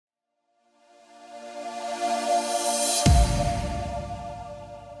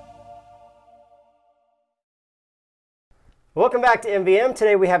Welcome back to MVM.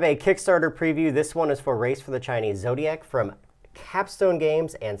 Today we have a Kickstarter preview. This one is for Race for the Chinese Zodiac from Capstone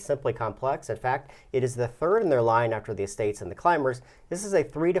Games and Simply Complex. In fact, it is the third in their line after the Estates and the Climbers. This is a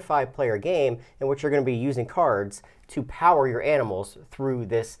 3 to 5 player game in which you're going to be using cards to power your animals through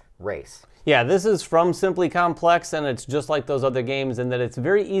this race. Yeah, this is from Simply Complex, and it's just like those other games in that it's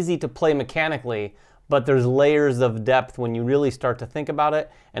very easy to play mechanically, but there's layers of depth when you really start to think about it.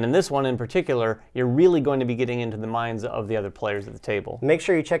 And in this one in particular, you're really going to be getting into the minds of the other players at the table. Make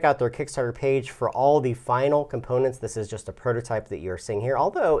sure you check out their Kickstarter page for all the final components. This is just a prototype that you're seeing here,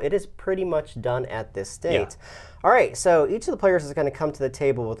 although it is pretty much done at this state. Yeah. All right, so each of the players is going to come to the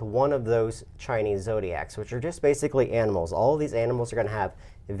table with one of those Chinese Zodiacs, which are just basically animals. All of these animals are going to have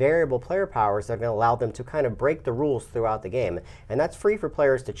variable player powers that are going to allow them to kind of break the rules throughout the game. And that's free for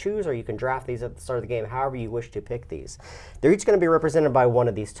players to choose, or you can draft these at the start of the game however you wish to pick these. They're each going to be represented by one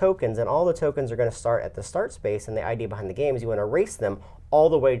of these tokens, and all the tokens are going to start at the start space, and the idea behind the game is you want to race them all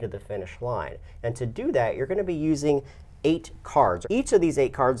the way to the finish line. And to do that, you're going to be using 8 cards. Each of these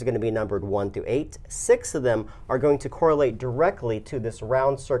 8 cards are going to be numbered 1 through 8. 6 of them are going to correlate directly to this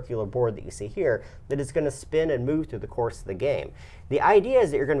round circular board that you see here that is going to spin and move through the course of the game. The idea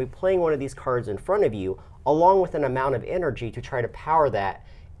is that you're going to be playing one of these cards in front of you along with an amount of energy to try to power that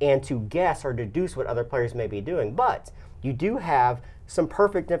and to guess or deduce what other players may be doing. But you do have some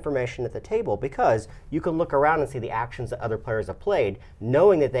perfect information at the table because you can look around and see the actions that other players have played,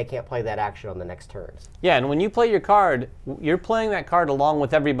 knowing that they can't play that action on the next turns. Yeah, and when you play your card, you're playing that card along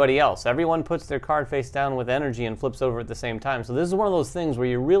with everybody else. Everyone puts their card face down with energy and flips over at the same time. So this is one of those things where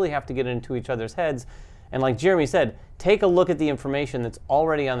you really have to get into each other's heads. And like Jeremy said, take a look at the information that's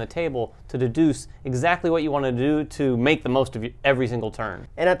already on the table to deduce exactly what you want to do to make the most of every single turn.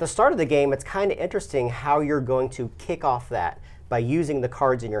 And at the start of the game, it's kind of interesting how you're going to kick off that by using the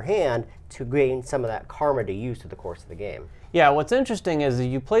cards in your hand to gain some of that karma to use through the course of the game. Yeah, what's interesting is as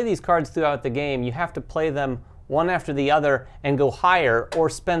you play these cards throughout the game, you have to play them one after the other and go higher or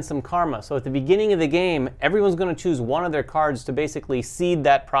spend some karma. So at the beginning of the game, everyone's going to choose one of their cards to basically seed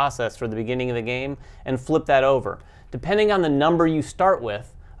that process for the beginning of the game and flip that over. Depending on the number you start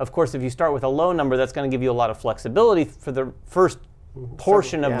with, of course, if you start with a low number, that's going to give you a lot of flexibility for the first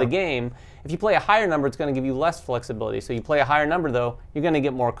portion of the game. If you play a higher number, it's going to give you less flexibility. So you play a higher number, though, you're going to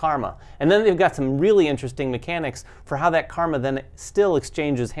get more karma. And then they've got some really interesting mechanics for how that karma then still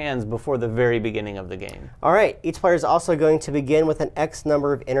exchanges hands before the very beginning of the game. All right, each player is also going to begin with an X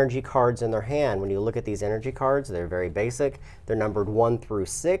number of energy cards in their hand. When you look at these energy cards, they're very basic. They're numbered 1 through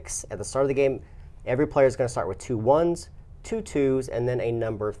 6. At the start of the game, every player is going to start with 2 1s, 2 2s, and then a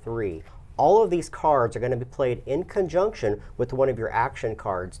number 3. All of these cards are going to be played in conjunction with one of your action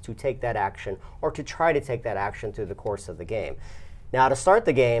cards to take that action or to try to take that action through the course of the game. Now, to start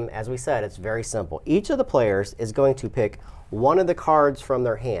the game, as we said, it's very simple. Each of the players is going to pick one of the cards from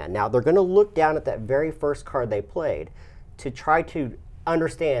their hand. Now, they're going to look down at that very first card they played to try to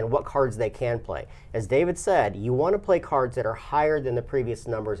understand what cards they can play. As David said, you want to play cards that are higher than the previous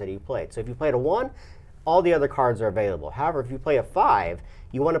numbers that you played. So if you played a 1, all the other cards are available. However, if you play a 5,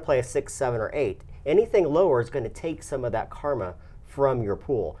 you want to play a 6, 7, or 8. Anything lower is going to take some of that karma from your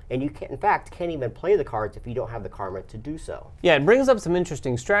pool. And you can't, in fact, can't even play the cards if you don't have the karma to do so. Yeah, it brings up some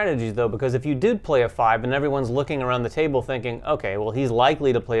interesting strategies, though, because if you did play a 5 and everyone's looking around the table thinking, okay, well, he's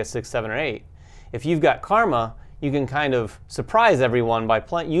likely to play a 6, 7, or 8. If you've got karma, you can kind of surprise everyone by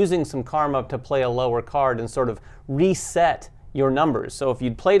using some karma to play a lower card and sort of reset your numbers. So if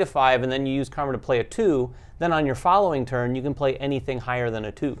you'd played a 5 and then you use karma to play a 2, then on your following turn you can play anything higher than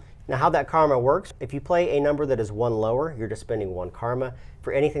a 2. Now, how that karma works, if you play a number that is 1 lower, you're just spending 1 karma.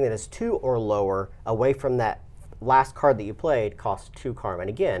 For anything that is 2 or lower, away from that last card that you played, costs 2 karma. And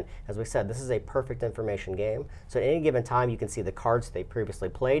again, as we said, this is a perfect information game. So at any given time, you can see the cards they previously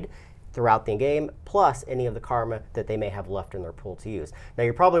played throughout the game, plus any of the karma that they may have left in their pool to use. Now,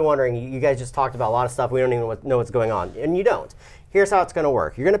 you're probably wondering, you guys just talked about a lot of stuff, we don't even know what's going on, and you don't. Here's how it's going to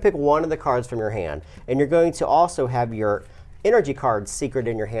work. You're going to pick one of the cards from your hand, and you're going to also have your energy cards secret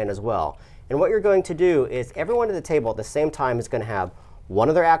in your hand as well. And what you're going to do is everyone at the table at the same time is going to have one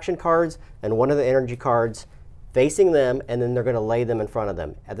of their action cards and one of the energy cards facing them, and then they're going to lay them in front of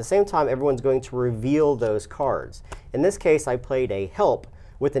them. At the same time, everyone's going to reveal those cards. In this case, I played a help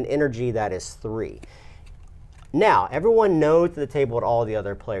with an energy that is 3. Now, everyone knows at the table what all the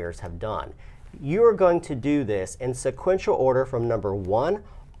other players have done. You are going to do this in sequential order from number 1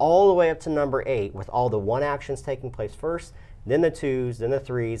 all the way up to number 8, with all the 1 actions taking place first, then the 2s, then the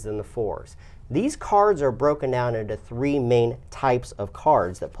 3s, then the 4s. These cards are broken down into 3 main types of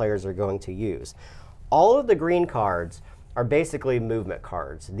cards that players are going to use. All of the green cards are basically movement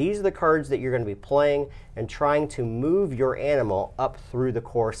cards. These are the cards that you're going to be playing and trying to move your animal up through the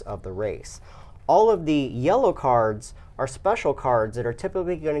course of the race. All of the yellow cards are special cards that are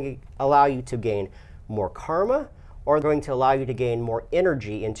typically going to allow you to gain more karma or going to allow you to gain more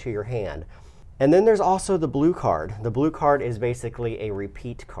energy into your hand. And then there's also the blue card. The blue card is basically a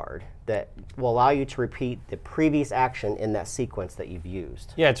repeat card that will allow you to repeat the previous action in that sequence that you've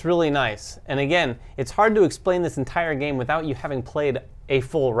used. Yeah, it's really nice. And again, it's hard to explain this entire game without you having played a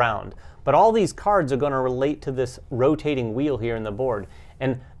full round. But all these cards are going to relate to this rotating wheel here in the board.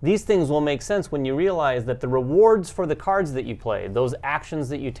 And these things will make sense when you realize that the rewards for the cards that you played, those actions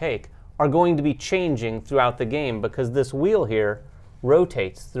that you take, are going to be changing throughout the game because this wheel here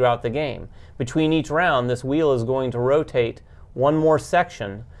rotates throughout the game. Between each round, this wheel is going to rotate one more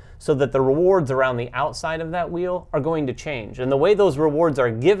section so that the rewards around the outside of that wheel are going to change. And the way those rewards are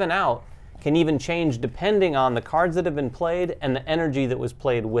given out can even change depending on the cards that have been played and the energy that was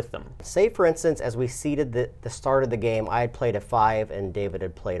played with them. Say, for instance, as we seeded the start of the game, I had played a 5 and David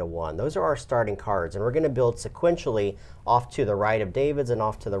had played a 1. Those are our starting cards, and we're going to build sequentially off to the right of David's and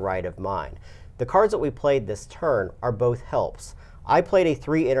off to the right of mine. The cards that we played this turn are both helps. I played a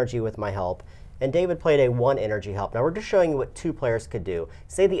 3 energy with my help, and David played a 1 energy help. Now we're just showing you what 2 players could do.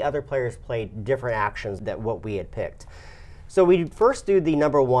 Say the other players played different actions than what we had picked. So we first do the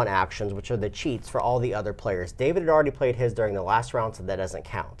number 1 actions, which are the cheats for all the other players. David had already played his during the last round, so that doesn't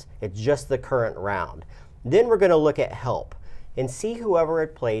count. It's just the current round. Then we're going to look at help and see whoever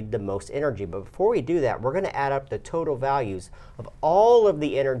had played the most energy. But before we do that, we're going to add up the total values of all of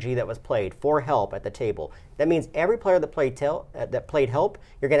the energy that was played for help at the table. That means every player that played help,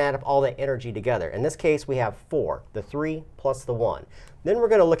 you're going to add up all that energy together. In this case, we have 4, the 3 plus the 1. Then we're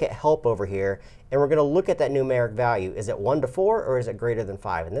going to look at help over here, and we're going to look at that numeric value. Is it 1 to 4, or is it greater than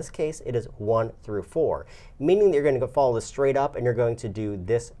 5? In this case, it is 1 through 4, meaning that you're going to follow this straight up, and you're going to do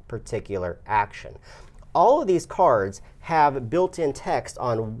this particular action. All of these cards have built-in text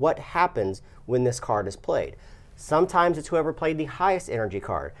on what happens when this card is played. Sometimes it's whoever played the highest energy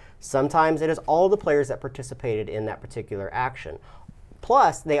card. Sometimes it is all the players that participated in that particular action.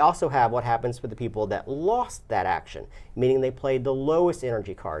 Plus, they also have what happens with the people that lost that action, meaning they played the lowest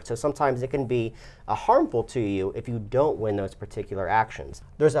energy card. So sometimes it can be harmful to you if you don't win those particular actions.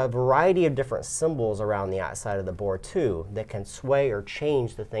 There's a variety of different symbols around the outside of the board, too, that can sway or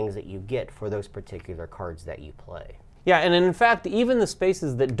change the things that you get for those particular cards that you play. Yeah, and in fact, even the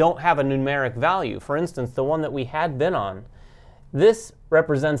spaces that don't have a numeric value, for instance, the one that we had been on, this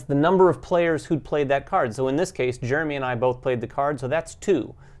represents the number of players who'd played that card. So in this case, Jeremy and I both played the card, so that's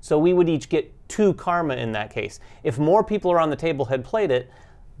 2. So we would each get 2 karma in that case. If more people around the table had played it,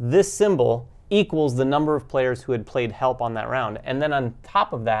 this symbol equals the number of players who had played help on that round. And then on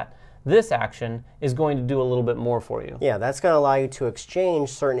top of that, this action is going to do a little bit more for you. Yeah, that's going to allow you to exchange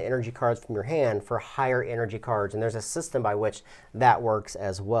certain energy cards from your hand for higher energy cards, and there's a system by which that works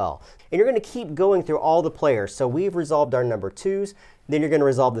as well. And you're going to keep going through all the players. So we've resolved our number 2s, then you're going to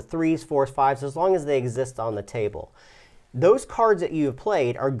resolve the 3s, 4s, 5s, as long as they exist on the table. Those cards that you have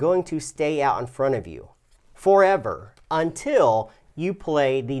played are going to stay out in front of you forever until you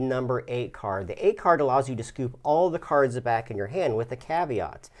play the number 8 card. The 8 card allows you to scoop all the cards back in your hand with a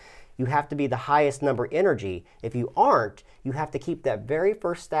caveat. You have to be the highest number energy. If you aren't, you have to keep that very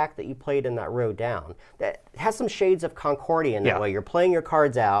first stack that you played in that row down. That has some shades of Concordia in that way. You're playing your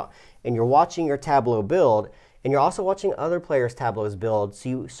cards out, and you're watching your tableau build, and you're also watching other players' tableaus build, so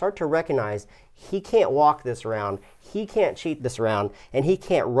you start to recognize he can't walk this round, he can't cheat this round, and he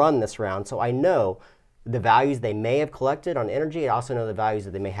can't run this round. So I know the values they may have collected on energy. I also know the values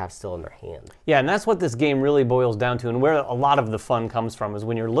that they may have still in their hand. Yeah, and that's what this game really boils down to, and where a lot of the fun comes from is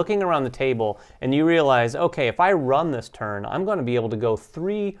when you're looking around the table and you realize, okay, if I run this turn, I'm going to be able to go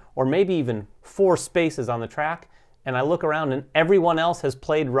 3 or maybe even 4 spaces on the track, and I look around and everyone else has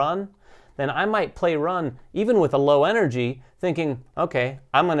played run, then I might play run even with a low energy, thinking, okay,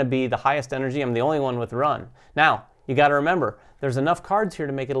 I'm going to be the highest energy, I'm the only one with run. Now, you got to remember, there's enough cards here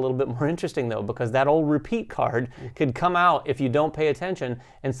to make it a little bit more interesting, though, because that old repeat card could come out if you don't pay attention,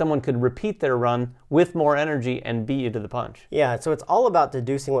 and someone could repeat their run with more energy and beat you to the punch. Yeah, so it's all about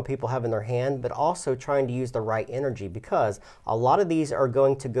deducing what people have in their hand, but also trying to use the right energy, because a lot of these are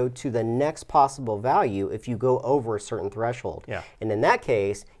going to go to the next possible value if you go over a certain threshold. Yeah. And in that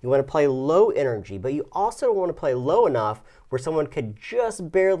case, you want to play low energy, but you also want to play low enough where someone could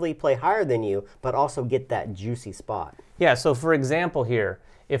just barely play higher than you, but also get that juicy spot. Yeah, so for example here,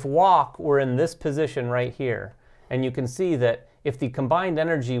 if walk were in this position right here, and you can see that if the combined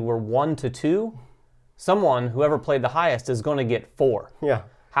energy were 1 to 2, someone, whoever played the highest, is going to get 4. Yeah.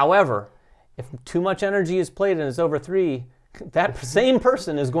 However, if too much energy is played and it's over 3, that same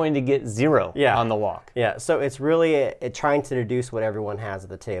person is going to get 0 on the walk. Yeah, so it's really trying to deduce what everyone has at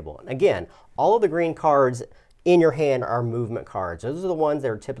the table. And again, all of the green cards in your hand are movement cards. Those are the ones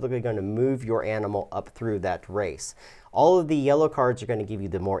that are typically going to move your animal up through that race. All of the yellow cards are going to give you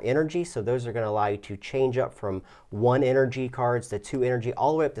the more energy, so those are going to allow you to change up from 1 energy cards to 2 energy,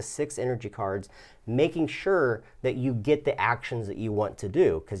 all the way up to 6 energy cards, making sure that you get the actions that you want to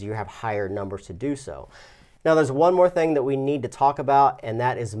do, because you have higher numbers to do so. Now there's one more thing that we need to talk about, and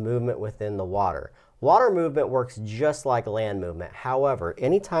that is movement within the water. Water movement works just like land movement. However,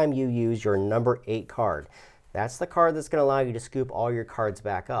 anytime you use your number 8 card, that's the card that's going to allow you to scoop all your cards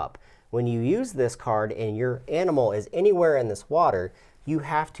back up. When you use this card and your animal is anywhere in this water, you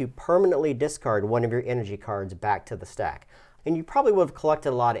have to permanently discard one of your energy cards back to the stack. And you probably would have collected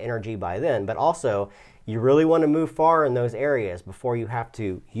a lot of energy by then, but also you really want to move far in those areas before you have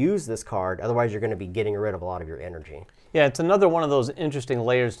to use this card, otherwise you're going to be getting rid of a lot of your energy. Yeah, it's another one of those interesting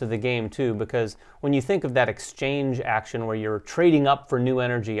layers to the game too, because when you think of that exchange action where you're trading up for new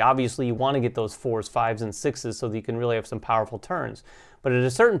energy, obviously you want to get those 4s, 5s, and 6s so that you can really have some powerful turns. But at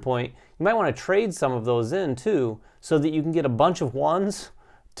a certain point, you might want to trade some of those in too, so that you can get a bunch of 1s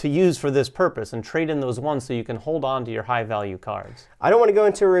to use for this purpose, and trade in those 1s so you can hold on to your high value cards. I don't want to go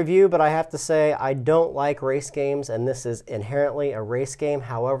into a review, but I have to say I don't like race games, and this is inherently a race game.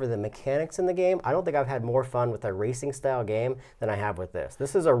 However, the mechanics in the game, I don't think I've had more fun with a racing style game than I have with this.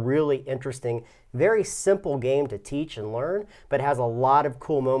 This is a really interesting, very simple game to teach and learn, but it has a lot of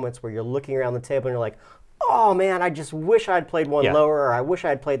cool moments where you're looking around the table and you're like, oh man, I just wish I'd played one lower, or I wish I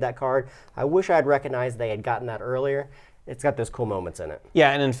had played that card. I wish I'd recognized they had gotten that earlier. It's got those cool moments in it.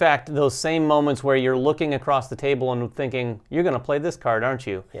 Yeah, and in fact, those same moments where you're looking across the table and thinking, you're going to play this card, aren't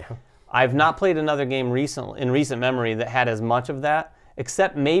you? Yeah. I've not played another game in recent memory that had as much of that,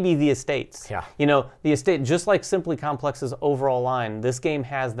 except maybe the Estates. Yeah. You know, the Estate, just like Simply Complex's overall line, this game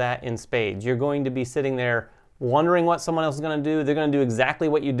has that in spades. You're going to be sitting there wondering what someone else is going to do. They're going to do exactly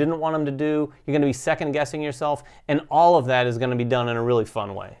what you didn't want them to do. You're going to be second guessing yourself, and all of that is going to be done in a really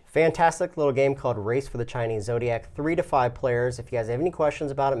fun way. Fantastic little game called Race for the Chinese Zodiac, 3 to 5 players. If you guys have any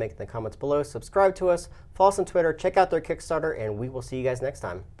questions about it, make it in the comments below. Subscribe to us, follow us on Twitter, check out their Kickstarter, and we will see you guys next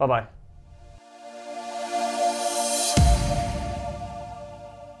time. Bye-bye.